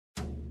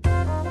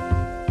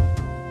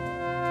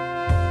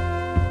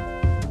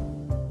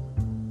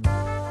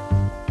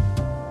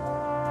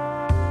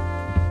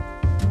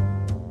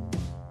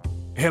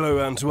Hello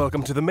and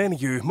welcome to The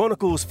Menu,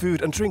 Monocle's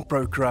food and drink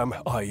program.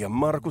 I am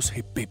Markus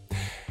Hippi.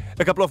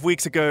 A couple of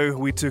weeks ago,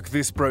 we took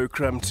this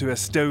program to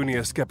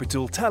Estonia's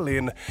capital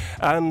Tallinn,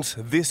 and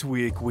this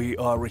week we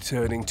are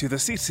returning to the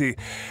city.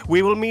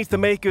 We will meet the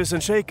makers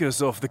and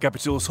shakers of the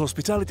capital's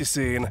hospitality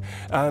scene,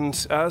 and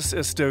as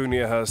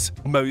Estonia has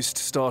most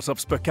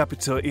startups per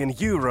capita in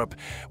Europe,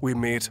 we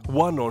meet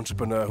one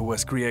entrepreneur who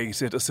has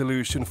created a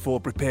solution for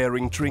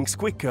preparing drinks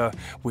quicker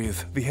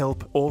with the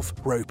help of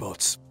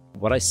robots.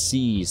 What I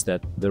see is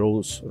that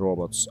those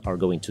robots are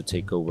going to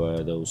take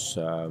over those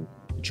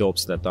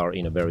jobs that are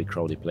in a very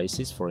crowded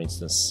places, for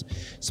instance,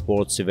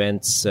 sports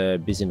events,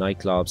 busy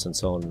nightclubs and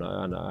so on.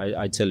 And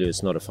I tell you,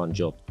 it's not a fun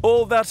job.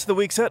 All that's the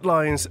week's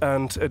headlines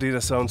and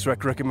Adidas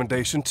soundtrack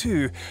recommendation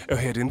too,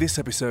 ahead in this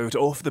episode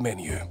of The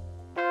Menu.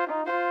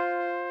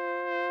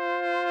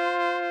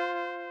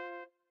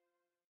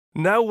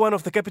 Now one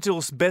of the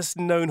capital's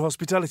best-known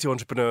hospitality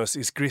entrepreneurs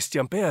is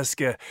Christian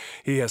Peerske.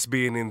 He has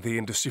been in the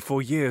industry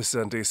for years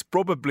and is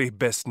probably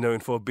best known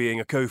for being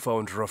a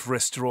co-founder of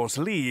Restaurant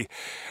Lee.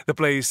 The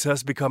place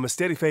has become a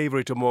steady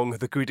favorite among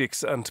the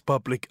critics and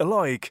public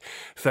alike,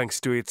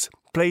 thanks to its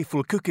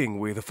playful cooking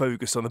with a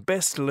focus on the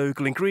best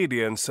local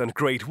ingredients and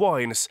great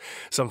wines,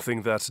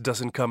 something that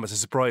doesn't come as a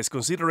surprise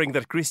considering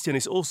that Christian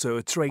is also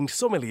a trained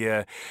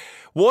sommelier.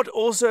 What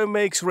also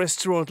makes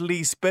Restaurant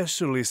Lee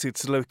special is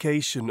its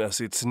location, as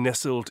it's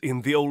nestled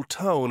in the old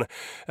town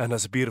and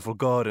has a beautiful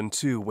garden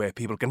too where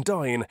people can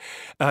dine.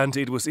 And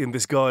it was in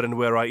this garden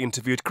where I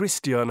interviewed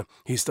Christian.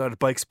 He started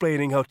by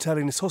explaining how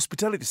Tallinn's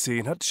hospitality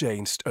scene had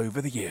changed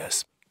over the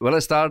years. Well, I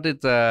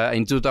started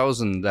in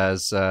 2000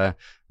 as a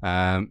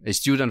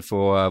student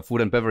for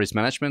food and beverage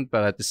management,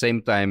 but at the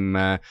same time,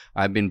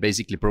 I've been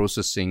basically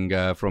processing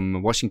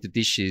from washing the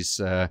dishes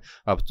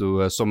up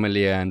to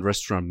sommelier and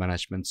restaurant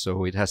management.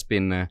 So it has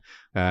been a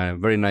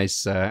very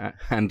nice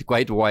and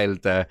quite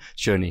wild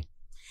journey.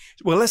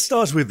 Well, let's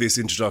start with this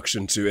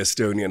introduction to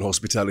Estonian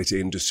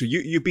hospitality industry.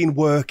 You've been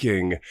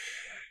working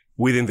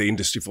within the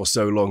industry for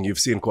so long. You've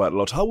seen quite a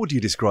lot. How would you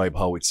describe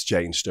how it's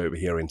changed over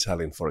here in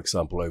Tallinn, for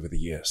example, over the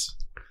years?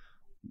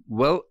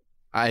 Well,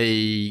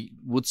 I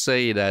would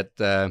say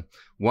that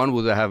one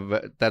would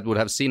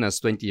have seen us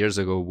 20 years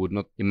ago would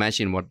not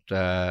imagine what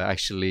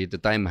actually the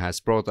time has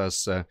brought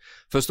us.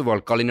 First of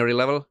all, culinary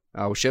level.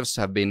 Our chefs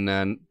have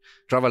been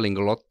traveling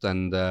a lot,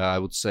 and I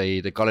would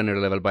say the culinary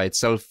level by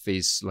itself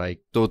is like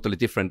totally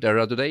different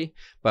era today.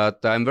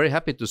 But I'm very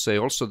happy to say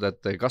also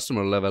that the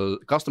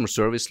customer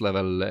service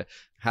level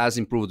has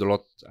improved a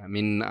lot. I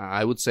mean,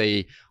 I would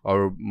say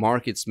our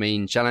market's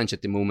main challenge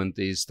at the moment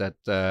is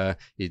that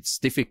it's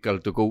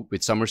difficult to cope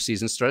with summer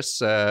season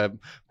stress,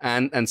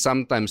 and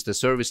sometimes the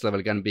service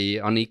level can be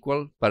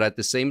unequal. But at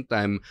the same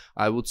time,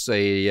 I would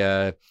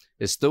say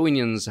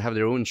Estonians have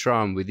their own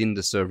charm within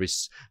the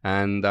service,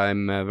 and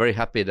I'm very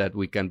happy that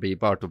we can be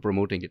part of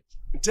promoting it.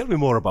 Tell me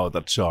more about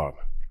that charm.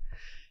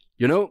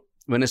 You know,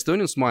 when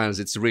Estonian smiles,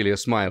 it's really a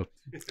smile.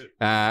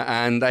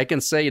 And I can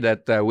say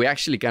that we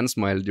actually can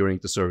smile during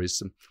the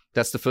service.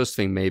 That's the first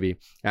thing, maybe.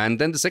 And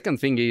then the second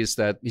thing is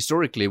that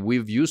historically,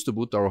 we've used to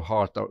put our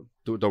heart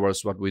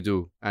towards what we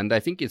do. And I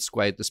think it's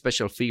quite a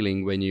special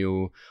feeling when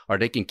you are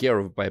taken care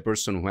of by a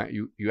person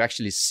who you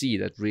actually see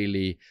that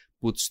really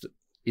puts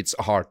its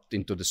heart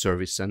into the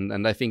service.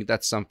 And I think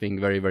that's something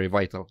very, very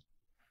vital.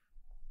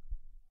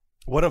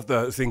 One of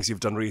the things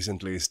you've done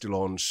recently is to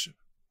launch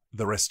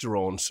the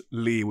restaurant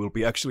Lee. We'll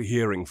be actually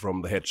hearing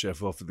from the head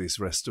chef of this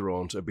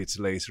restaurant a bit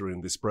later in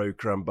this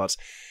program. But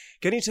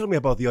can you tell me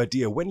about the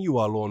idea when you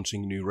are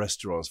launching new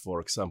restaurants, for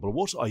example?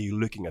 What are you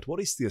looking at? What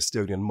is the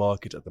Estonian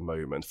market at the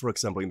moment? For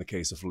example, in the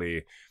case of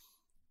Lee,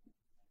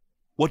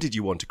 what did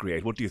you want to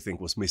create? What do you think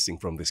was missing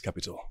from this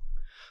capital?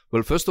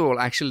 Well, first of all,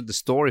 actually, the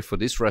story for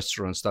this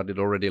restaurant started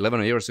already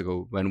 11 years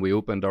ago when we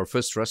opened our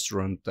first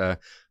restaurant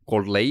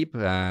called Leib,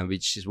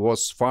 which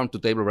was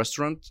farm-to-table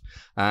restaurant.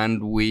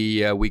 And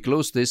we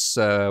closed this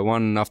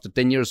one after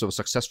 10 years of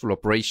successful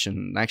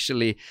operation.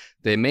 Actually,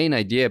 the main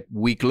idea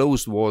we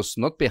closed was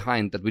not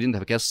behind that we didn't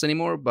have guests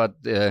anymore, but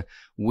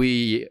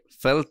we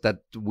felt that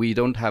we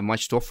don't have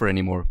much to offer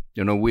anymore.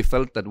 You know, we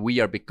felt that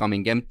we are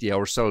becoming empty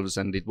ourselves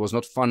and it was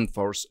not fun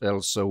for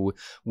ourselves. So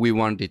we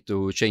wanted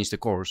to change the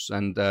course.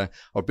 And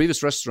our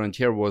previous restaurant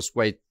here was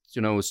quite,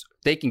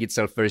 taking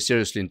itself very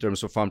seriously in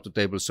terms of farm to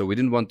table. So we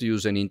didn't want to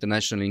use any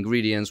international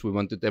ingredients. We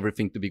wanted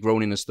everything to be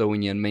grown in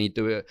Estonia and made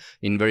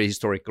in very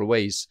historical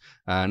ways.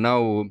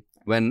 Now,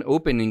 when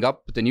opening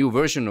up the new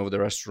version of the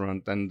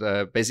restaurant and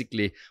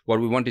basically what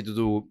we wanted to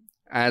do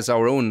as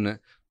our own,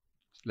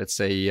 let's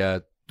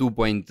say,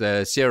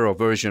 2.0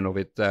 version of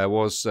it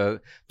was to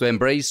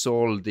embrace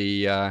all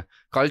the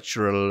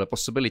cultural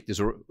possibilities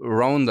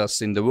around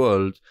us in the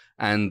world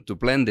and to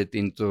blend it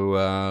into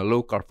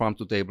local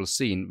farm-to-table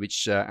scene,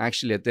 which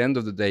actually at the end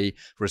of the day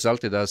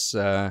resulted us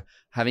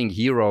having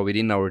Hero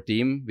within our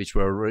team, which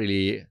we're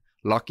really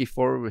lucky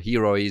for.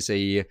 Hero is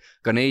a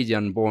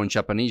Canadian-born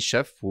Japanese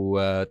chef who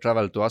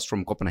traveled to us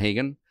from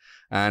Copenhagen.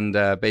 And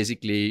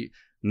basically,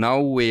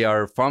 Now we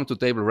are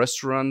farm-to-table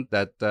restaurant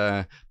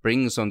that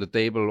brings on the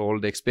table all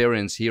the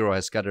experience Hero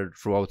has gathered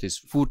throughout his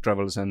food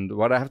travels. And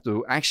what I have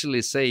to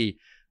actually say,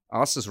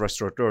 us as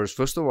restaurateurs,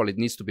 first of all, it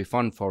needs to be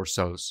fun for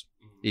ourselves.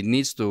 It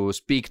needs to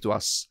speak to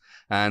us.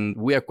 And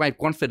we are quite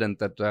confident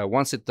that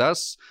once it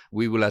does,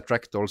 we will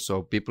attract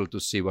also people to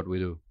see what we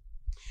do.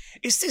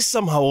 Is this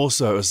somehow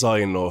also a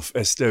sign of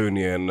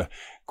Estonian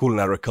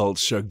culinary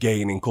culture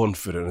gaining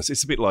confidence?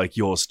 It's a bit like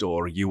your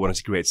story. You wanted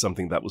to create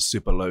something that was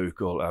super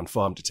local and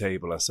farm to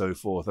table and so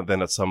forth. And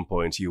then at some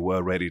point you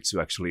were ready to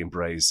actually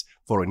embrace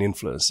foreign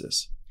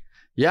influences.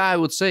 Yeah, I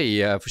would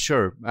say, for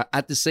sure.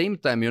 At the same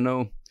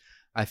time,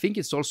 I think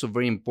it's also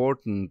very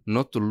important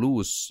not to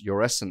lose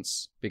your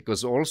essence,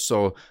 because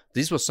also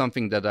this was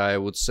something that I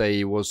would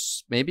say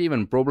was maybe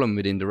even a problem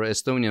within the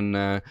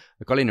Estonian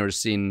culinary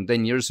scene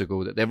 10 years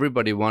ago, that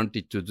everybody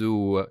wanted to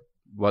do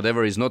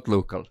whatever is not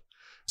local.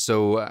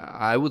 So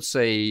I would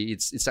say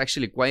it's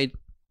actually quite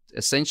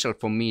essential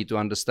for me to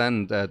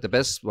understand the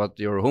best what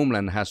your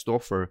homeland has to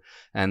offer,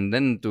 and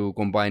then to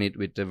combine it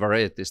with the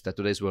varieties that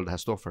today's world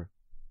has to offer.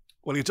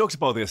 Well, you talked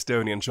about the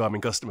Estonian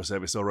charming customer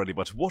service already,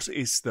 but what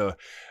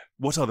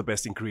are the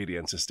best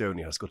ingredients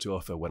Estonia has got to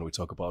offer when we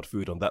talk about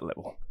food on that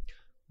level?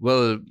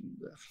 Well,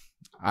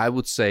 I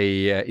would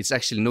say it's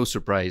actually no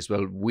surprise.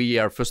 Well, we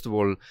are, first of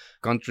all,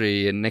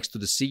 country next to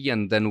the sea,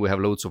 and then we have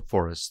loads of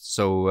forests.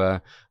 So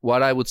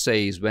what I would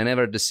say is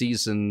whenever the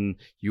season,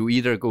 you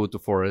either go to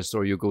forest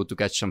or you go to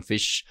catch some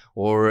fish,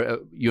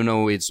 or,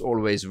 it's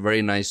always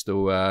very nice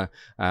to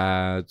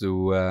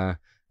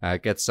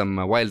get some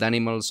wild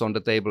animals on the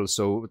table.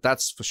 So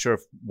that's for sure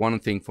one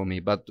thing for me.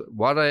 But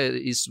what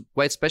is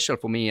quite special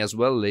for me as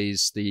well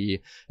is the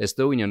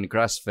Estonian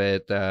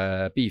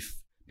grass-fed beef,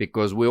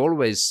 because we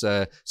always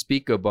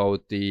speak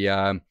about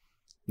the,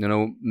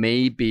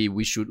 maybe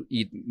we should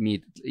eat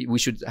meat. We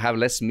should have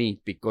less meat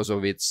because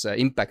of its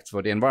impact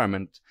for the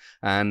environment.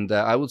 And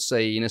I would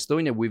say in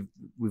Estonia,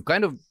 we've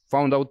kind of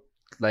found out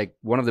like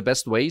one of the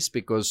best ways,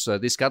 because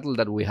this cattle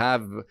that we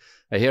have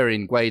here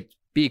in quite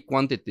big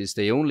quantities,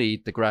 they only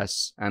eat the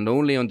grass, and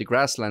only on the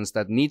grasslands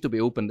that need to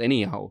be opened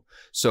anyhow.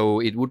 So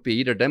it would be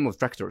either them or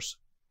tractors.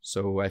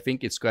 So I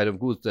think it's kind of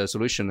good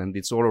solution, and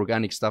it's all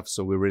organic stuff,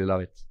 so we really love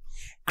it.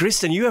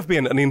 Christian, you have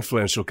been an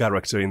influential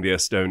character in the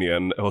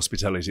Estonian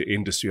hospitality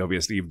industry.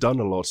 Obviously, you've done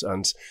a lot,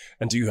 and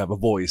you have a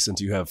voice, and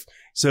you have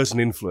certain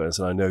influence.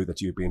 And I know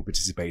that you've been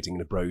participating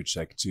in a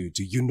project to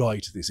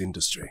unite this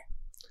industry.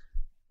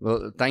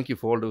 Well, thank you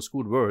for all those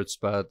good words.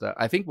 But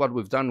I think what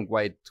we've done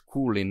quite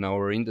cool in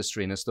our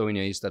industry in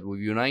Estonia is that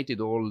we've united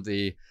all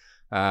the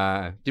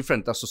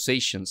different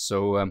associations.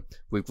 So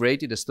we've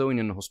created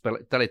Estonian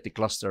Hospitality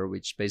Cluster,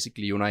 which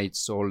basically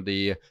unites all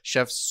the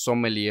chefs,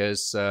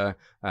 sommeliers,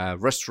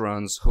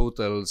 restaurants,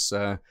 hotels,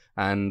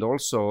 and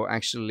also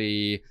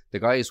actually the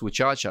guys who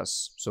charge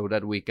us, so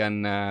that we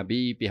can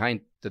be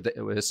behind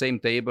the same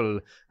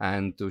table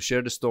and to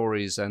share the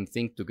stories and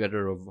think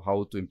together of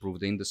how to improve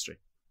the industry.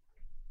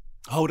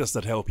 How does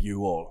that help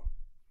you all?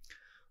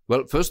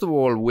 Well, first of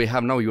all, we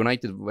have now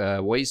united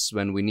voice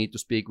when we need to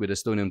speak with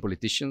Estonian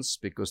politicians,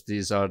 because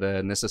these are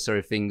the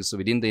necessary things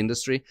within the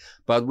industry.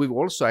 But we've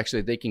also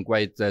actually taken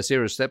quite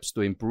serious steps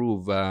to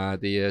improve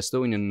the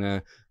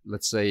Estonian,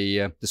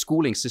 the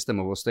schooling system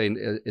of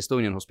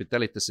Estonian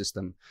hospitality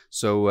system.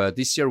 So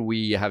this year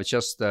we have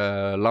just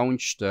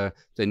launched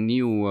the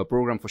new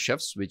program for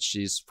chefs, which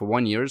is for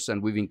 1 year,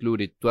 and we've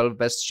included 12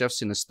 best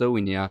chefs in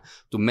Estonia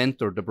to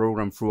mentor the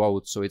program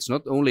throughout. So it's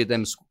not only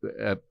them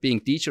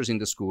being teachers in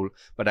the school,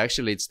 but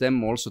actually it's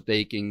them also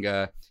taking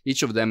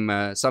each of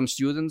them some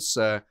students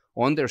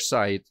on their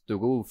side to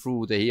go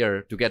through the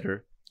year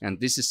together. And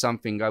this is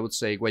something I would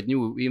say quite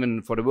new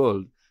even for the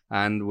world.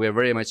 And we're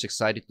very much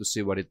excited to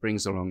see what it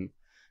brings along.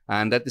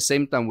 And at the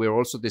same time, we're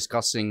also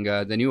discussing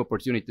the new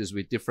opportunities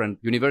with different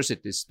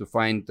universities to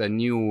find a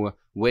new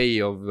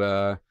way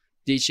of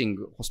teaching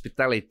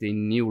hospitality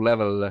in new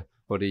level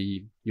for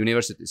the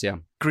universities, yeah.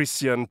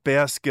 Christian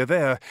Peaske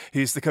there.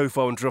 He's the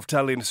co-founder of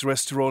Tallinn's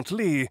restaurant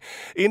Lee.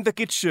 In the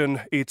kitchen,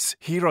 it's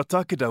Hiro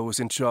Takeda who's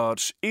in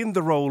charge. In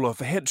the role of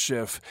head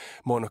chef,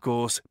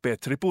 Monaco's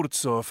Petri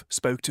Purtsov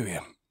spoke to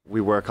him.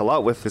 We work a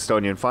lot with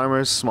Estonian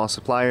farmers, small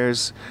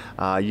suppliers,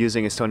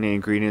 using Estonian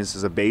ingredients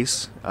as a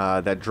base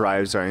that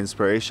drives our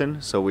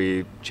inspiration. So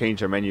we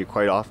change our menu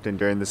quite often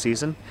during the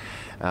season.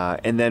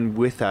 And then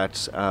with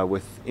that,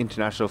 with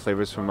international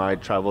flavors from my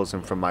travels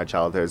and from my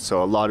childhood.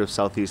 So a lot of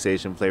Southeast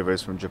Asian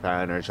flavors from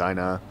Japan or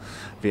China,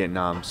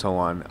 Vietnam, so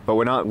on. But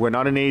we're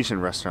not an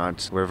Asian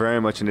restaurant. We're very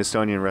much an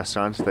Estonian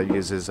restaurant that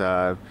uses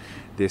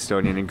the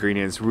Estonian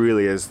ingredients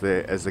really as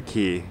the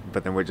key,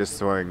 but then we're just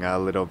throwing a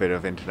little bit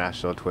of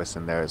international twist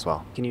in there as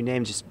well. Can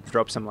you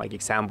drop some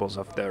examples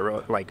of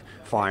the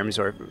farms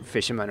or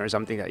fishermen or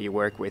something that you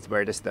work with?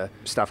 Where does the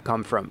stuff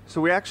come from?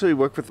 So we actually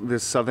work with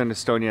this Southern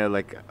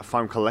Estonia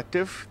farm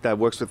collective that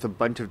works with a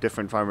bunch of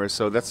different farmers.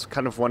 So that's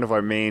kind of one of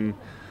our main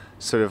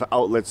sort of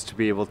outlets to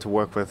be able to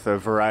work with a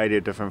variety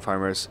of different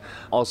farmers.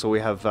 Also,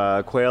 we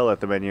have quail at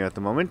the menu at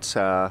the moment,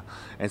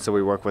 and so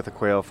we work with a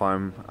quail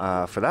farm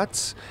for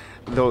that.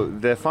 Though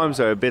the farms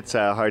are a bit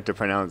hard to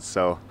pronounce,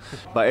 so.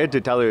 But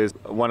Ertutalu is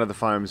one of the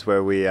farms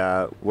where we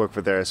work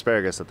with their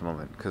asparagus at the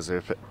moment, because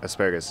their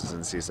asparagus is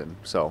in season.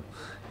 So,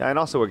 yeah, and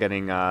also we're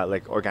getting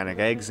like organic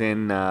eggs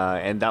in,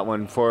 and that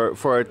one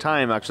for a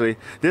time actually.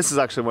 This is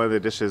actually one of the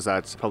dishes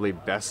that probably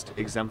best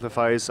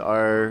exemplifies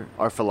our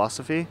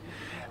philosophy.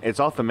 It's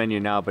off the menu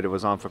now, but it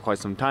was on for quite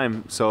some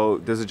time. So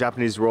there's a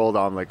Japanese rolled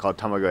omelet called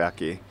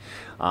tamagoyaki.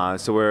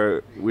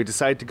 So we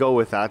decided to go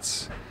with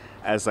that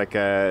as like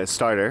a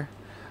starter.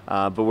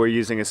 But we're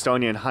using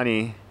Estonian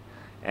honey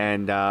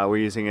and we're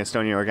using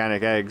Estonian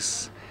organic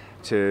eggs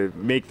to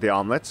make the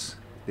omelets,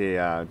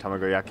 the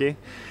tamagoyaki.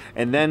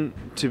 And then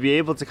to be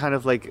able to kind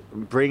of like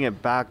bring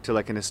it back to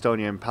like an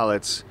Estonian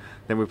palate,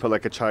 then we put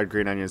like a charred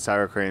green onion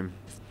sour cream,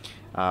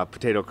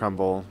 potato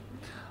crumble,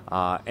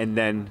 and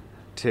then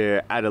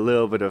to add a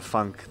little bit of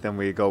funk, then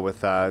we go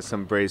with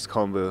some braised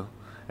kombu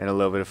and a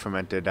little bit of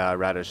fermented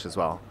radish as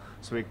well.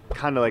 So we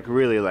kind of like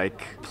really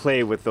like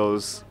play with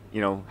those, you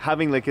know,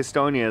 having like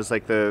Estonia as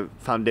like the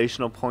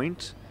foundational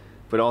point,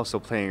 but also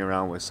playing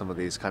around with some of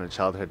these kind of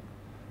childhood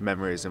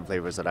memories and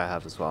flavors that I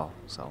have as well.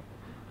 So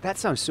that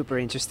sounds super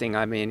interesting.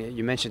 I mean,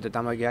 you mentioned the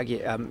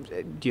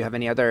tamagoyaki. Do you have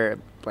any other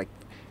like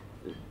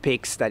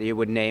picks that you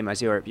would name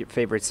as your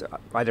favorites,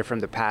 either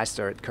from the past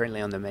or currently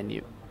on the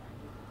menu?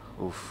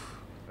 Oof.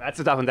 That's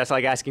a tough one. That's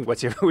like asking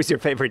who's your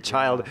favorite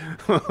child.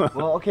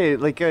 Well, okay,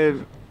 like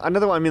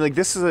another one. I mean, like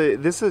this is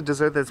a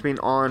dessert that's been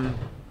on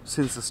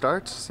since the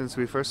start, since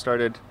we first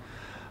started.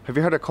 Have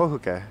you heard of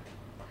kohuke?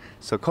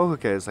 So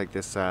kohuke is like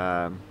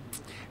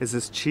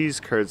this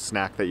cheese curd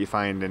snack that you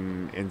find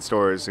in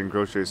stores, in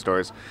grocery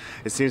stores.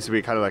 It seems to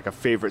be kind of like a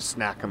favorite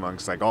snack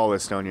amongst like all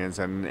Estonians,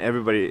 and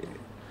everybody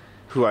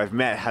who I've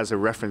met has a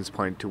reference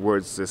point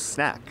towards this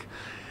snack.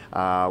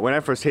 When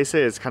I first tasted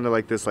it, it's kind of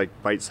like this like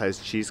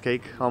bite-sized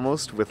cheesecake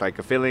almost, with like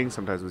a filling,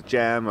 sometimes with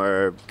jam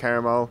or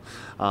caramel,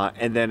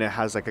 and then it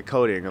has like a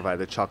coating of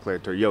either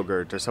chocolate or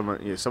yogurt or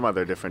some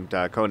other different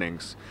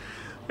coatings.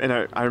 And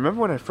I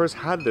remember when I first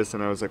had this,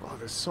 and I was like, oh,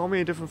 there's so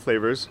many different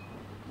flavors,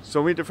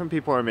 so many different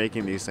people are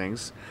making these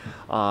things,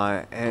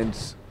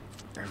 and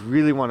I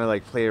really want to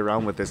like play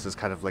around with this as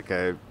kind of like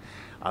a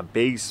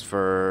base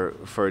for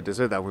a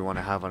dessert that we want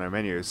to have on our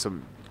menu. So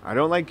I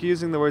don't like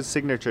using the word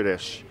signature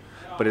dish,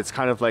 but it's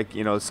kind of like,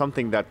 you know,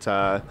 something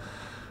that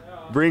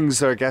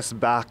brings our guests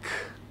back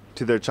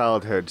to their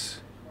childhood,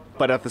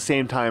 but at the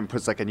same time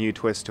puts like a new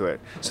twist to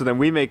it. So then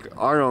we make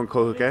our own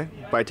kohuke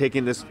by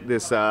taking this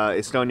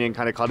Estonian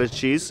kind of cottage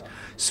cheese,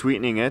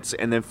 sweetening it,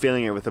 and then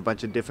filling it with a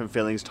bunch of different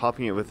fillings,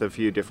 topping it with a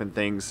few different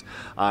things,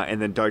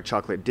 and then dark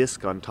chocolate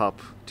disc on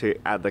top to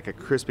add like a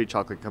crispy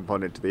chocolate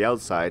component to the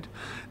outside.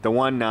 The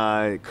one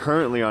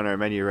currently on our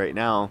menu right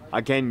now,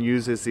 again,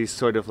 uses these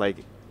sort of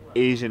like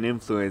Asian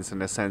influence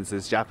in a sense,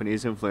 this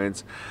Japanese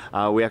influence.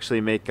 We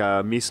actually make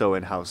miso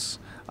in-house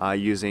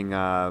using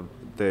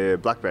the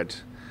black bread.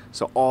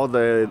 So all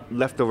the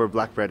leftover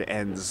black bread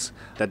ends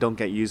that don't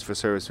get used for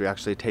service, we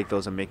actually take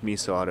those and make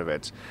miso out of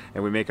it.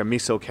 And we make a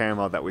miso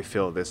caramel that we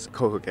fill this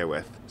kohuke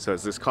with. So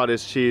it's this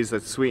cottage cheese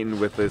that's sweetened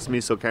with this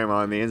miso caramel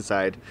on the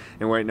inside.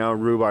 And right now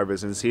rhubarb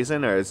is in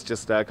season, or it's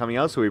just coming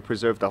out. So we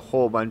preserved a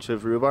whole bunch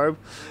of rhubarb.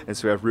 And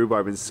so we have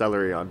rhubarb and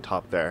celery on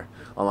top there,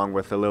 along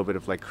with a little bit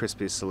of like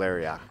crispy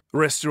celeriac.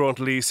 Restaurant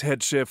Lee's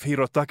head chef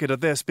Hiro Takeda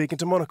there, speaking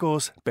to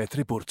Monaco's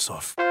Petri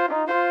Burtsov.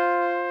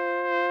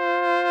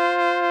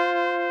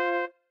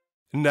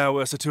 Now,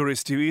 as a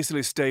tourist, you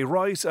easily stay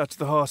right at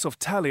the heart of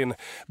Tallinn,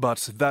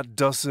 but that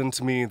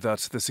doesn't mean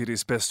that the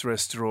city's best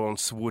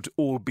restaurants would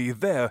all be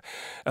there.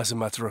 As a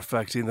matter of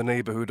fact, in the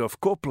neighborhood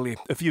of Kopli,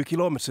 a few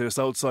kilometers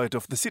outside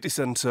of the city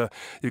center,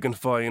 you can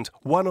find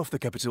one of the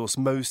capital's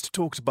most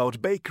talked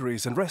about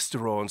bakeries and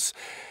restaurants.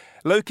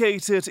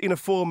 Located in a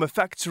former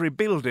factory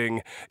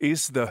building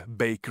is the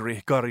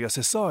bakery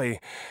Karjase Sai.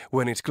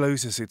 When it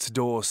closes its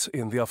doors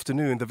in the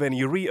afternoon, the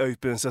venue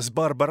reopens as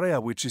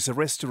Barbarea, which is a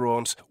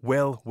restaurant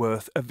well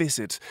worth a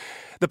visit.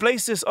 The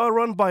places are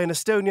run by an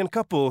Estonian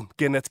couple,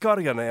 Kennet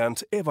Karjane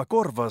and Eva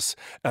Korvas,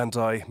 and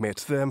I met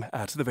them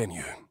at the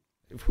venue.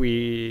 If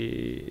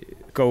we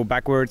go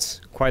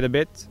backwards quite a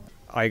bit,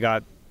 I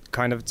got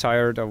kind of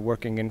tired of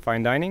working in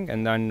fine dining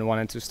and then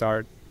wanted to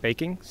start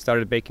baking.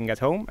 Started baking at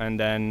home, and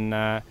then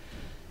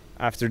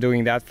after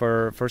doing that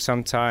for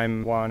some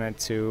time, wanted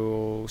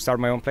to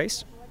start my own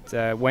place.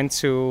 Went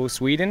to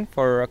Sweden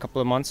for a couple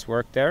of months,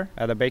 worked there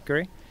at a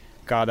bakery.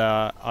 Got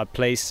a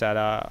place at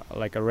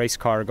a race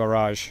car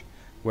garage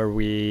where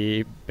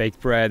we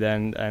baked bread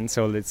and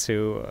sold it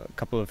to a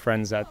couple of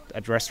friends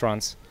at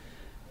restaurants.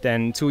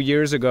 Then 2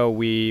 years ago,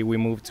 we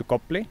moved to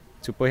Kopli,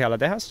 to Põhjala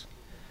tehas.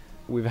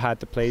 We've had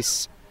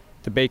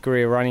the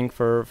bakery running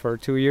for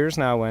 2 years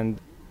now,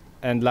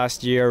 and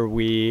last year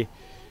we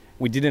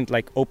didn't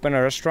open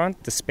a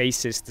restaurant. The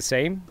space is the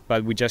same,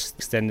 but we just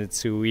extended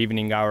to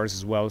evening hours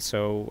as well.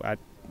 So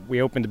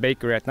we opened the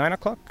bakery at 9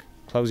 o'clock,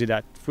 close it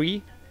at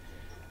 3,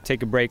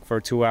 take a break for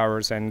 2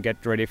 hours and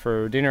get ready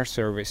for dinner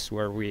service,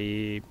 where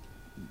we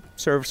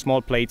serve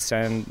small plates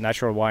and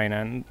natural wine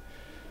and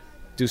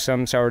do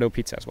some sourdough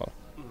pizza as well.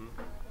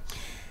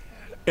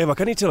 Eva,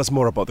 can you tell us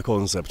more about the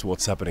concept,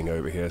 what's happening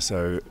over here?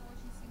 So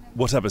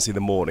what happens in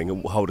the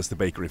morning, how does the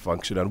bakery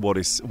function, and what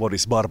is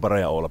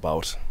Barbarea all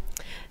about?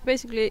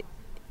 Basically,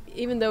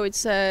 even though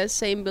it's the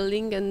same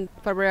building and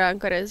Barbarea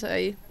and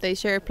Karesai, they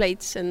share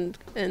plates and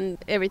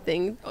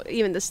everything,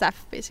 even the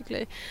staff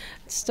basically.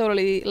 It's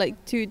totally like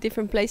two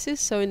different places.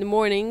 So in the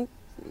morning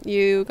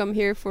you come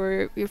here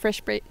for your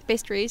fresh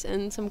pastries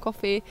and some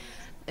coffee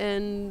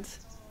and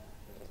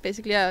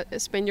basically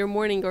spend your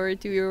morning or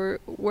do your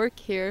work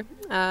here.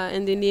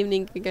 And in the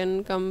evening you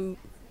can come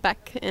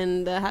back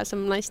and have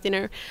some nice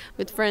dinner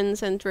with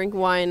friends and drink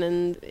wine,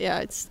 and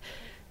it's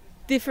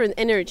different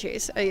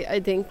energies. I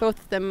think both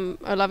of them,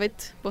 I love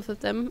it, both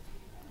of them.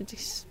 I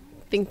just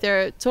think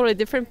they're totally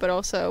different but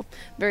also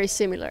very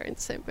similar in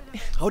the same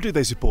way. How do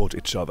they support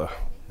each other,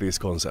 these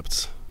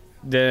concepts?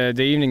 The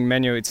evening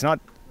menu, it's not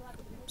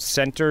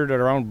centered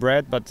around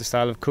bread, but the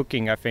style of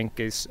cooking I think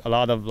is a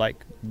lot of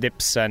like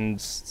dips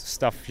and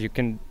stuff you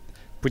can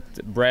put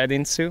bread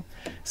into.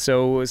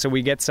 So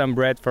we get some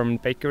bread from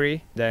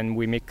bakery, then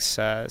we mix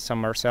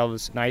some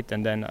ourselves at night,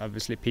 and then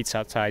obviously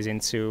pizza ties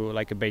into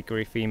like a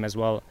bakery theme as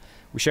well.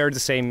 We share the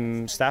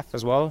same staff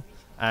as well,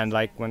 and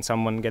like when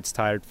someone gets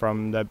tired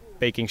from the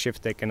baking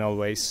shift, they can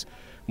always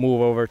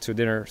move over to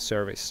dinner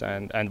service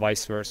and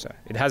vice versa.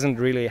 It hasn't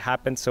really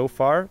happened so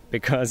far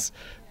because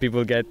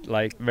people get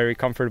like very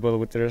comfortable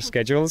with their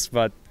schedules,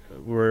 but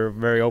we're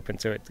very open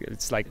to it.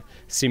 It's like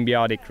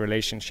symbiotic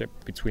relationship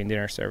between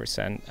dinner service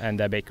and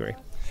the bakery.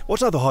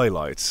 What are the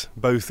highlights,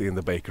 both in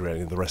the bakery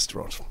and in the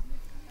restaurant?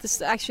 This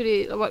is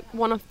actually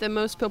one of the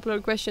most popular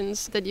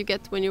questions that you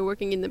get when you're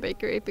working in the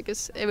bakery,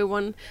 because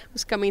everyone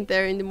who's coming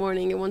there in the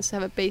morning and wants to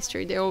have a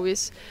pastry, they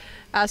always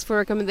ask for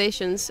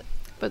recommendations.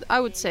 But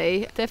I would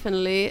say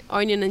definitely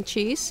onion and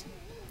cheese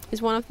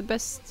is one of the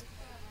best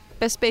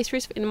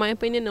pastries in my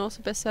opinion, and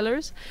also best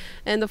sellers.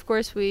 And of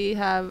course we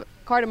have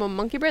cardamom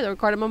monkey bread or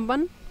cardamom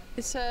bun.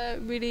 It's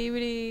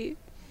really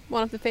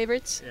one of the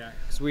favorites. Yeah,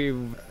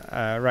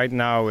 because right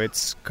now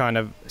it's kind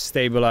of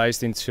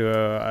stabilized into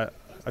a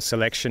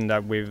selection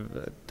that we've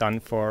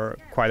done for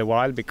quite a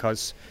while,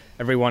 because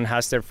everyone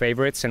has their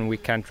favorites and we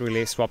can't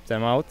really swap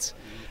them out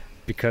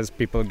because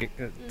people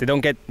they don't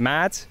get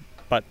mad,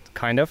 but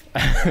kind of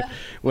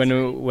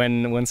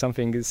when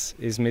something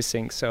is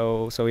missing.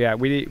 So yeah,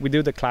 we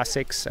do the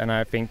classics, and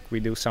I think we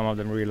do some of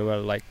them really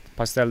well, like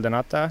pastel de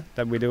nata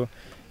that we do.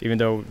 Even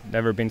though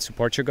never been to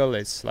Portugal,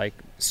 it's like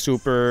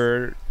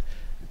super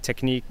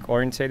technique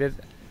orientated,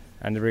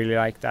 and I really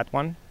like that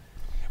one.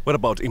 What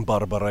about in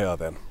Barbarea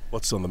then?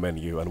 What's on the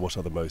menu and what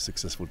are the most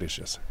successful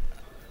dishes?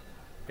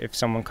 If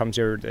someone comes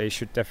here, they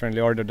should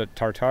definitely order the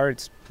tartare.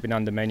 It's been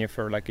on the menu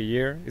for like a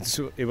year.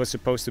 It was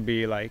supposed to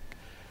be like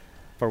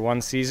for one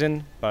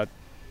season, but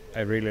I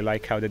really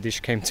like how the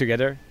dish came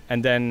together.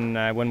 And then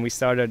when we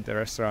started the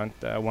restaurant,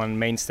 one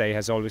mainstay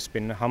has always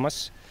been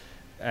hummus,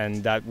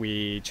 and that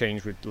we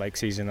changed with like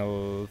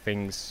seasonal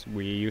things.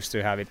 We used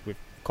to have it with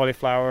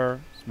cauliflower,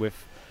 with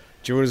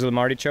Jerusalem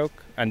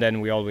artichoke, and then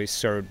we always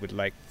served with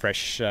like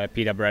fresh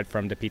pita bread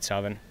from the pizza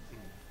oven.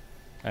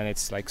 And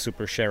it's like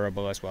super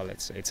shareable as well.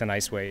 It's a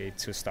nice way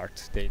to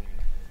start the evening.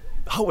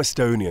 How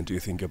Estonian do you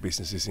think your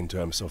business is in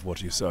terms of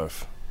what you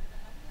serve?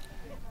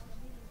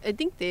 I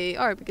think they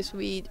are, because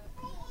we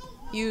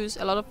use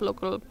a lot of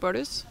local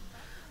produce,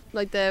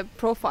 like the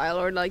profile,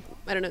 or like,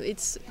 I don't know,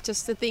 it's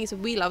just the things that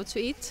we love to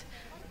eat.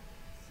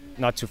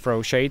 Not to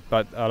throw shade,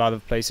 but a lot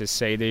of places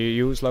say they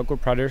use local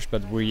produce,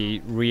 but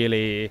we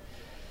really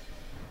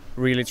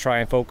try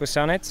and focus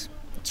on it.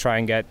 Try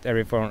and get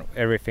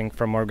everything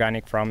from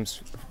organic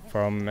farms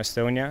from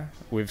Estonia.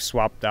 We've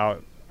swapped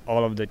out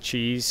all of the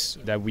cheese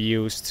that we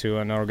use to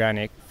an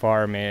organic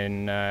farm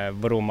in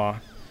Võrumaa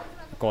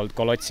called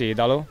Kolotsi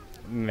Talu.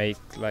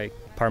 Make like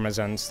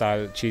Parmesan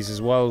style cheese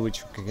as well,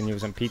 which we can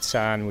use on pizza,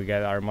 and we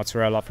get our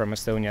mozzarella from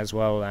Estonia as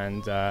well.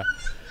 And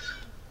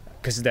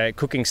because the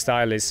cooking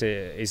style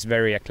is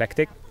very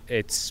eclectic,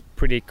 it's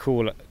pretty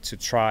cool to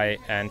try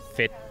and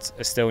fit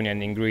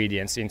Estonian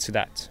ingredients into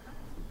that.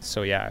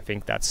 So yeah, I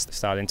think that's the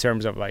style. In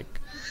terms of like,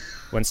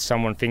 when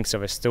someone thinks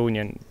of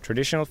Estonian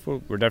traditional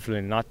food, we're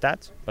definitely not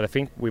that. But I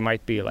think we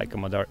might be like a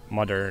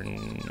modern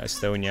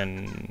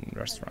Estonian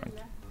restaurant.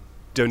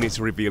 Don't need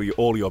to reveal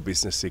all your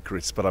business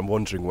secrets, but I'm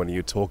wondering, when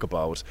you talk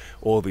about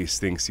all these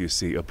things you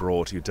see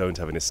abroad you don't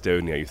have in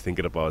Estonia, you're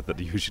thinking about that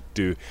you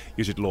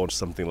should launch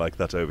something like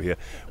that over here.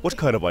 What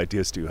kind of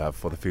ideas do you have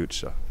for the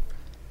future?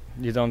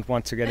 You don't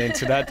want to get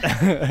into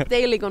that?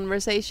 Daily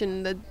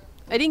conversation that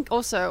I think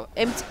also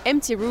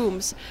empty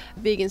rooms,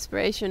 big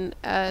inspiration,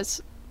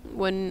 as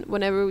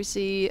whenever we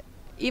see,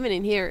 even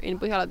in here in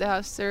Põhjala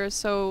Tehas, there are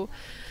so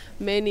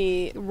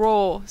many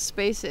raw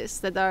spaces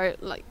that are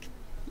like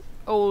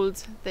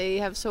old. They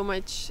have so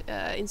much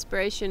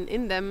inspiration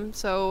in them,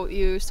 so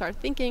you start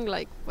thinking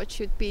like, what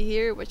should be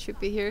here, what should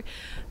be here.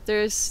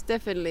 There's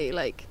definitely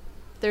like,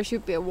 there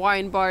should be a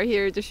wine bar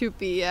here, there should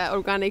be an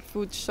organic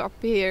food shop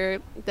here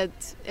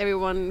that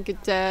everyone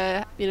could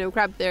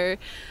grab their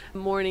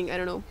morning, I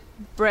don't know,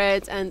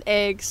 bread and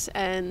eggs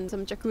and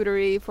some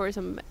charcuterie for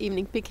some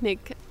evening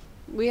picnic.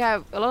 We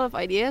have a lot of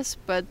ideas,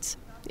 but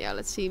yeah,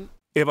 let's see.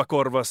 Eva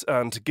Korvas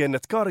and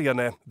Kenneth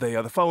Karjane, they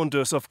are the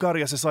founders of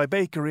Karjasesai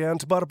Bakery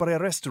and Barbaria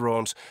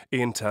Restaurants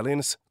in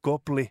Tallinn's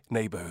Kopli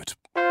neighborhood.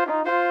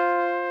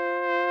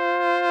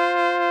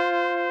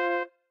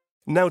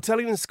 Now,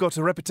 Tallinn's got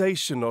a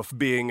reputation of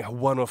being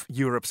one of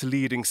Europe's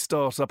leading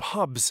startup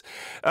hubs,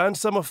 and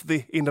some of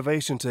the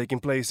innovation taking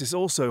place is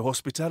also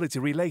hospitality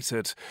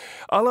related.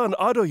 Alan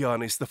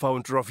Adoyan is the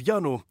founder of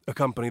Janu, a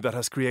company that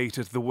has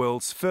created the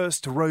world's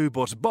first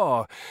robot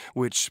bar,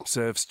 which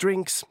serves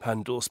drinks,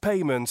 handles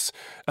payments,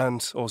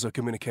 and also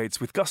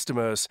communicates with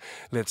customers.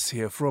 Let's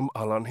hear from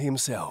Alan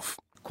himself.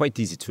 Quite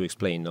easy to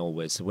explain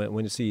always.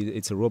 When you see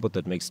it's a robot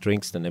that makes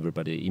drinks, then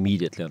everybody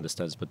immediately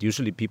understands. But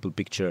usually people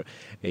picture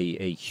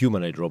a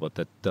humanoid robot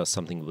that does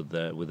something with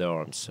the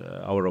arms.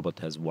 Our robot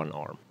has one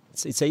arm.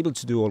 It's able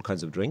to do all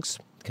kinds of drinks.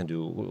 It can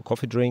do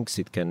coffee drinks,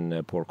 it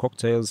can pour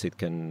cocktails, it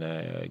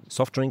can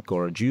soft drink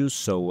or juice.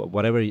 So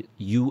whatever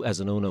you as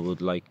an owner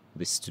would like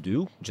this to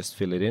do, just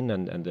fill it in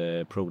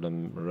and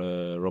program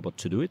robot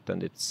to do it,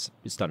 and it's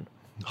done.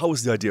 How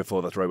was the idea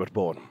for that robot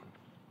born?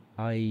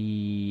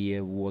 I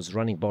was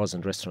running bars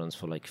and restaurants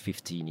for like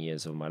 15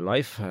 years of my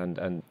life,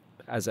 and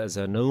as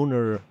an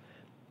owner,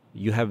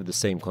 you have the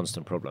same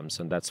constant problems,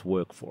 and that's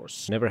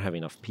workforce. Never have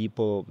enough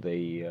people.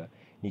 They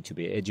need to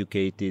be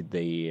educated.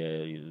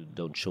 They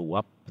don't show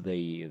up.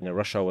 In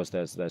rush hours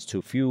there's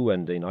too few,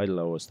 and in idle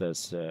hours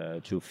there's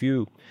too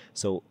few.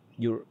 So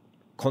you're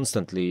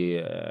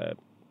constantly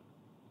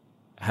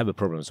have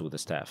problems with the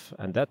staff,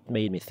 and that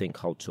made me think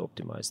how to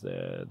optimize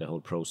the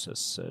whole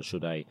process.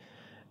 Should I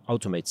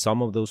automate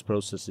some of those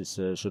processes?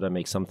 Should I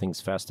make some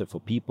things faster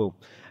for people?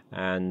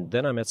 And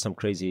then I met some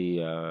crazy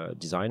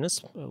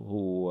designers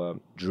who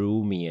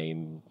drew me a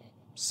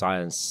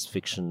science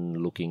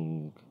fiction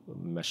looking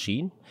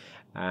machine,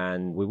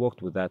 and we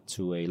walked with that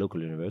to a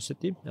local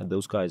university, and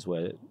those guys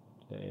were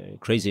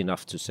crazy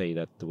enough to say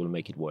that we'll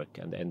make it work,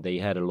 and they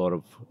had a lot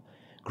of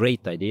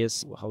great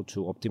ideas how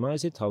to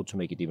optimize it, how to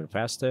make it even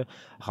faster,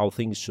 how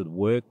things should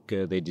work.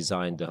 They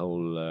designed the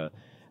whole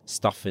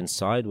stuff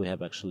inside. We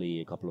have actually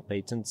a couple of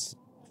patents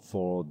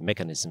for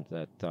mechanisms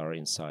that are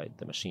inside.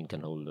 The machine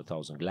can hold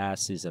 1,000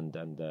 glasses, and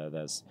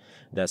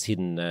there's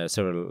hidden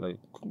several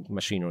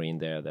machinery in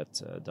there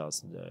that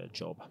does the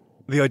job.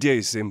 The idea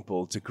is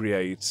simple, to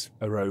create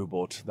a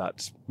robot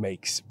that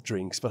makes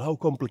drinks, but how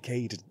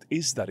complicated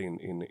is that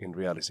in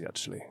reality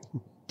actually?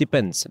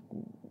 Depends.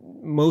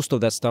 Most of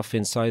that stuff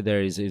inside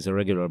there is a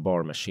regular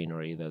bar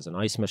machinery. There's an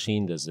ice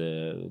machine, there's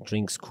a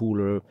drinks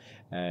cooler.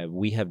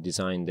 We have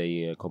designed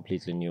a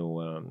completely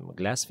new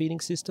glass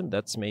feeding system.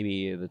 That's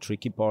maybe the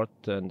tricky part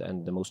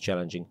and the most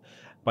challenging.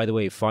 By the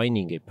way,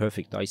 finding a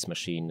perfect ice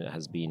machine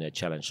has been a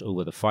challenge.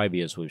 Over the 5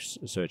 years we've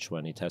searched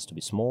one. It has to be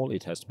small,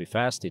 it has to be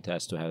fast, it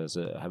has to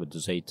have a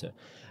dosator.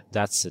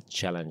 That's a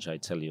challenge, I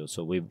tell you.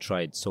 So we've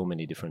tried so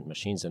many different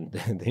machines and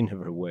they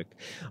never work.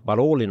 But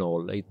all in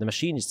all, the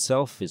machine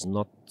itself is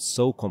not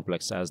so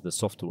complex as the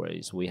software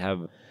is. We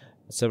have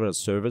several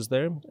servers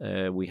there.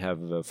 We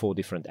have 4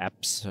 different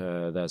apps.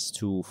 There's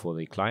 2 for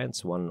the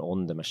clients, one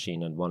on the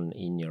machine and one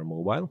in your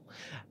mobile.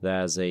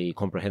 There's a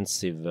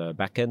comprehensive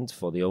backend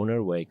for the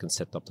owner where you can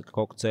set up the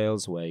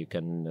cocktails, where you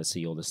can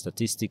see all the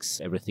statistics,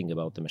 everything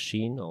about the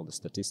machine, all the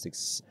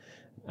statistics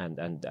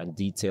and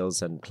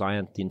details and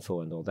client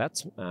info and all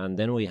that. And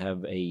then we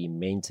have a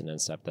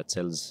maintenance app that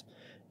tells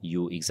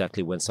you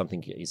exactly when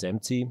something is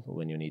empty,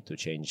 when you need to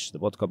change the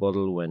vodka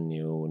bottle, when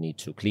you need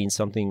to clean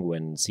something,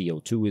 when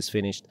CO2 is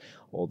finished,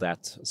 all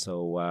that.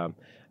 So,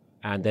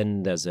 and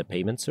then there's a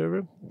payment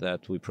server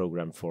that we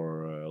programmed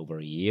for over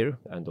a year.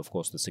 And of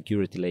course, the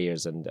security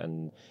layers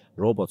and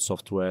robot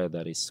software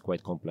that is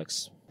quite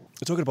complex.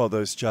 Talking about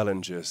those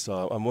challenges,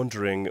 I'm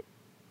wondering,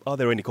 are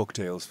there any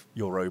cocktails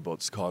your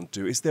robots can't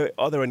do?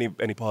 Are there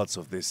any parts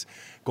of this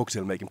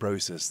cocktail making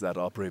process that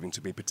are proving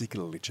to be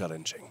particularly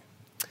challenging?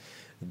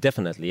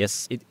 Definitely,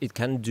 yes. It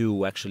can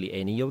do actually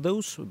any of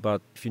those,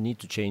 but if you need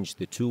to change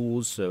the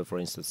tools, for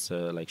instance,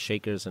 like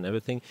shakers and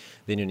everything,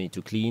 then you need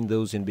to clean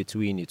those in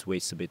between. It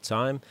wastes a bit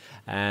time.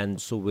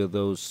 And so with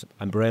those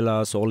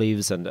umbrellas,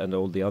 olives, and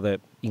all the other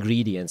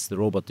ingredients, the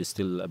robot is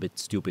still a bit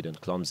stupid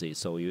and clumsy.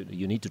 So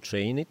you need to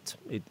train it.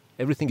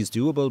 Everything is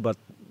doable, but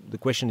the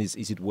question is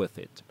it worth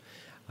it?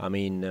 I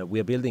mean, we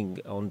are building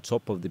on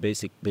top of the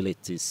basic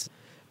abilities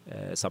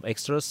some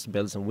extras,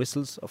 bells and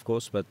whistles, of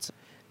course, but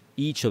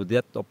each of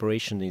that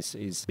operation is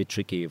a bit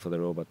tricky for the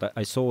robot.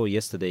 I saw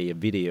yesterday a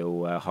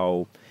video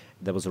how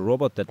there was a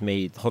robot that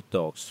made hot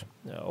dogs,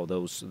 or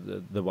those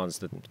the ones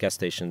that gas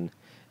station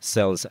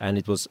sells, and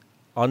it was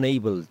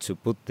unable to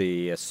put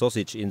the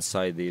sausage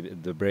inside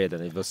the bread,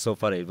 and it was so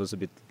funny. It was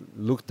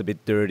looked a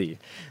bit dirty,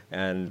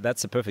 and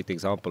that's a perfect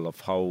example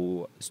of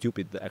how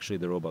stupid actually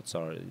the robots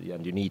are.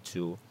 And you need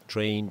to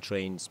train,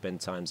 spend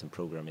time and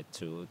program it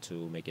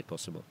to make it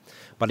possible.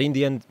 But in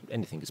the end,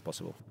 anything is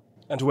possible.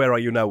 And where are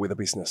you now with the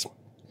business?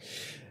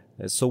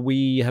 So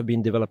we have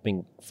been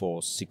developing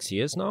for 6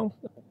 years now.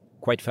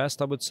 Quite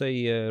fast, I would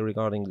say,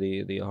 regarding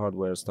the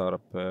hardware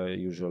startup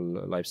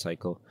usual life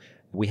cycle.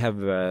 We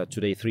have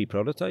today 3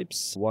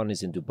 prototypes. One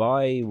is in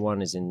Dubai,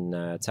 one is in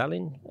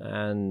Tallinn,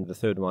 and the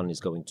third one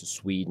is going to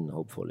Sweden,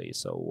 hopefully.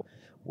 So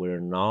we're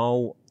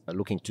now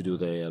looking to do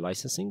the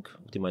licensing,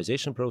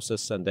 optimization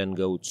process, and then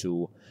go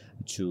to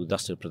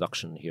industrial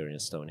production here in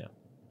Estonia.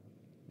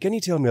 Can you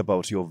tell me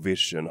about your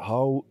vision?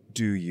 How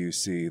do you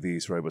see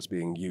these robots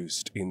being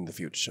used in the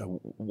future?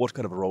 What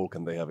kind of a role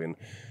can they have in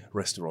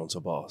restaurants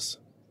or bars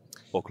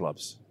or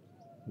clubs?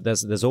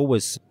 There's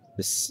always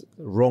this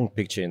wrong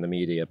picture in the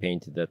media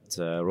painted that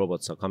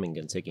robots are coming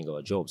and taking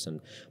our jobs. And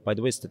by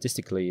the way,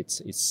 statistically,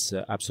 it's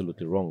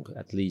absolutely wrong,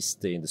 at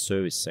least in the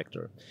service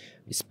sector.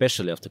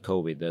 Especially after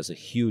COVID, there's a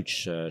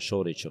huge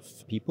shortage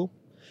of people.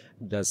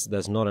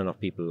 There's not enough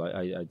people.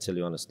 I tell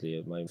you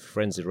honestly, my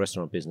friends in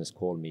restaurant business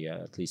call me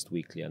at least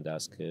weekly and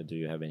ask, do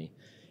you have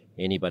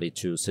anybody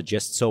to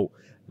suggest? So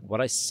what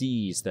I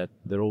see is that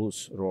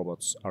those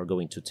robots are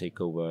going to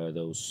take over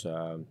those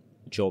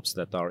jobs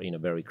that are in a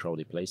very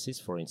crowded places,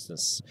 for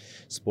instance,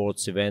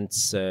 sports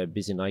events,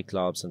 busy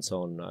nightclubs and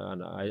so on.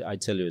 And I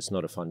tell you, it's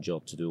not a fun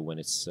job to do when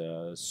it's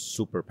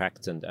super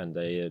packed and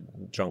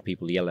drunk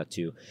people yell at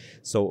you.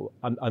 So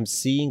I'm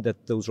seeing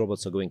that those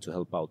robots are going to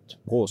help out.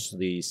 Of course,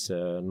 these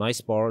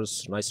nice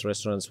bars, nice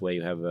restaurants where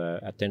you have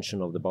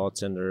attention of the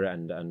bartender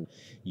and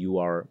you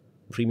are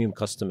premium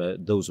customer,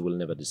 those will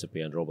never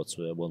disappear and robots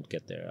won't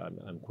get there,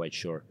 I'm quite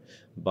sure.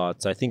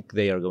 But I think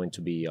they are going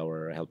to be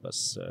our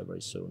helpers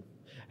very soon.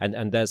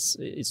 And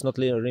it's not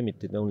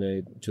limited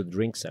only to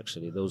drinks,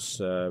 actually. Those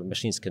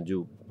machines can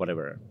do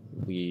whatever.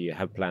 We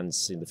have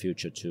plans in the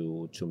future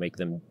to make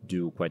them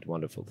do quite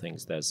wonderful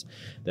things. There's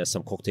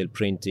some cocktail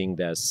printing,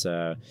 there's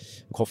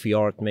coffee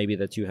art maybe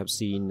that you have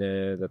seen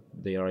that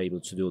they are able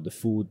to do. The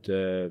food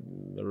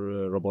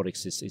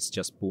robotics is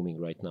just booming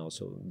right now,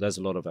 so there's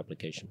a lot of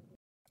application.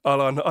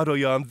 Alan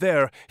Adoyan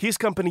there. His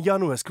company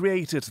Janu has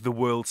created the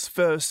world's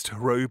first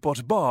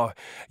robot bar.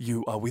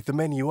 You are with the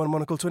menu on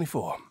Monocle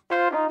 24.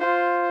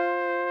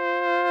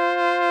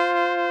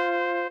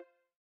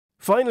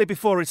 Finally,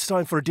 before it's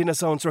time for a dinner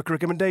soundtrack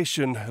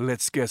recommendation,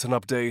 let's get an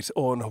update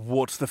on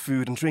what the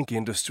food and drink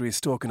industry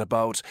is talking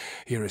about.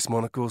 Here is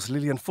Monocle's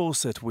Lillian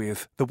Fawcett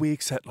with the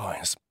week's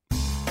headlines.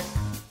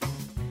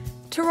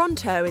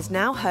 Toronto is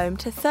now home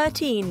to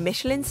 13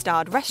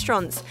 Michelin-starred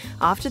restaurants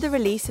after the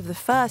release of the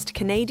first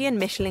Canadian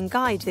Michelin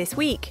Guide this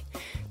week.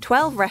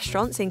 12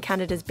 restaurants in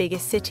Canada's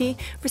biggest city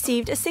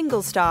received a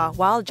single star,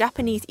 while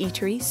Japanese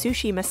eatery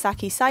Sushi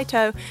Masaki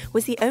Saito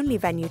was the only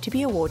venue to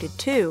be awarded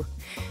 2.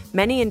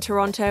 Many in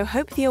Toronto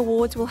hope the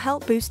awards will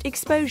help boost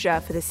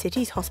exposure for the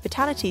city's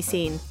hospitality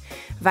scene.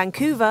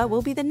 Vancouver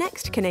will be the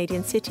next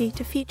Canadian city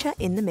to feature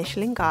in the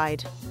Michelin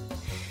Guide.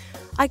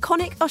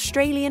 Iconic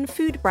Australian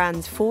food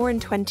brands 4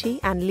 and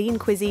 20 and Lean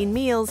Cuisine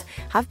Meals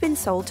have been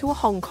sold to a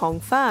Hong Kong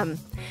firm.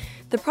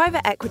 The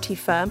private equity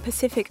firm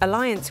Pacific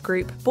Alliance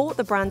Group bought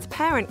the brand's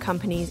parent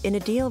companies in a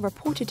deal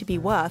reported to be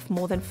worth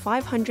more than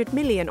 500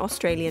 million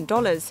Australian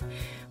dollars.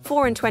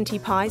 4 and 20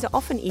 pies are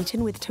often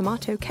eaten with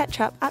tomato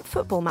ketchup at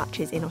football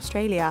matches in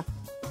Australia.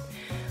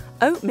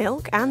 Oat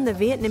milk and the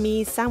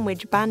Vietnamese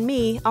sandwich banh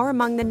mi are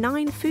among the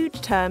 9 food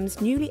terms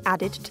newly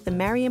added to the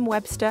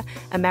Merriam-Webster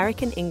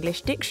American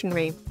English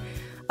Dictionary.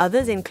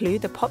 Others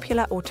include the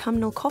popular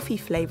autumnal coffee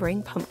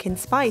flavouring pumpkin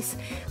spice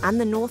and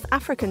the North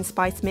African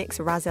spice mix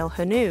Ras El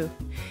Hanout.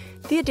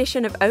 The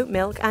addition of oat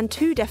milk and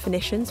 2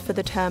 definitions for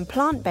the term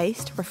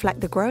plant-based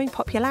reflect the growing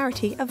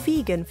popularity of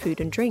vegan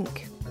food and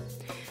drink.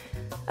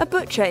 A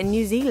butcher in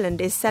New Zealand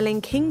is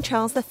selling King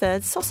Charles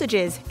III's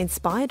sausages,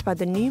 inspired by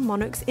the new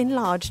monarch's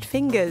enlarged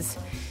fingers.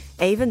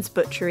 Avon's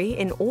Butchery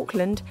in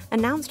Auckland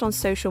announced on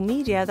social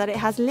media that it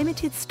has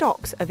limited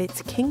stocks of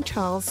its King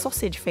Charles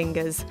sausage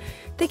fingers.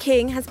 The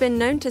king has been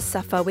known to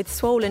suffer with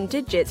swollen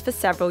digits for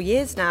several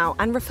years now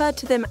and referred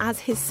to them as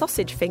his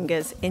sausage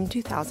fingers in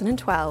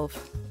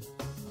 2012.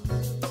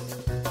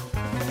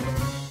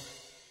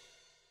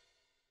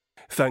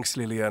 Thanks,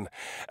 Lillian.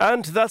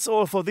 And that's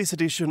all for this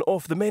edition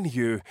of The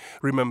Menu.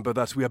 Remember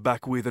that we are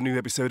back with a new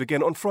episode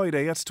again on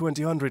Friday at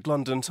 2000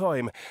 London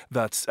time.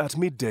 That's at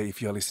midday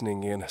if you're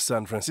listening in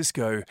San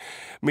Francisco.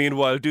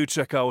 Meanwhile, do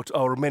check out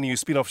our Menu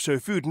spin-off show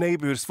Food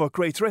Neighbours for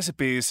great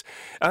recipes.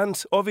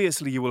 And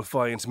obviously you will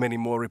find many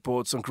more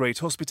reports on great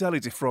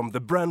hospitality from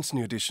the brand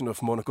new edition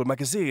of Monocle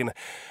magazine.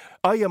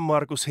 I am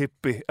Markus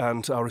Hippi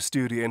and our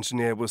studio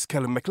engineer was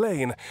Callum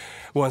McLean.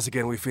 Once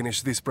again, we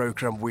finish this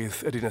program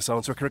with a dinner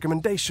soundtrack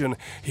recommendation.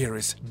 Here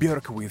is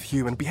Björk with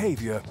Human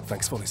Behavior.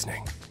 Thanks for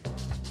listening.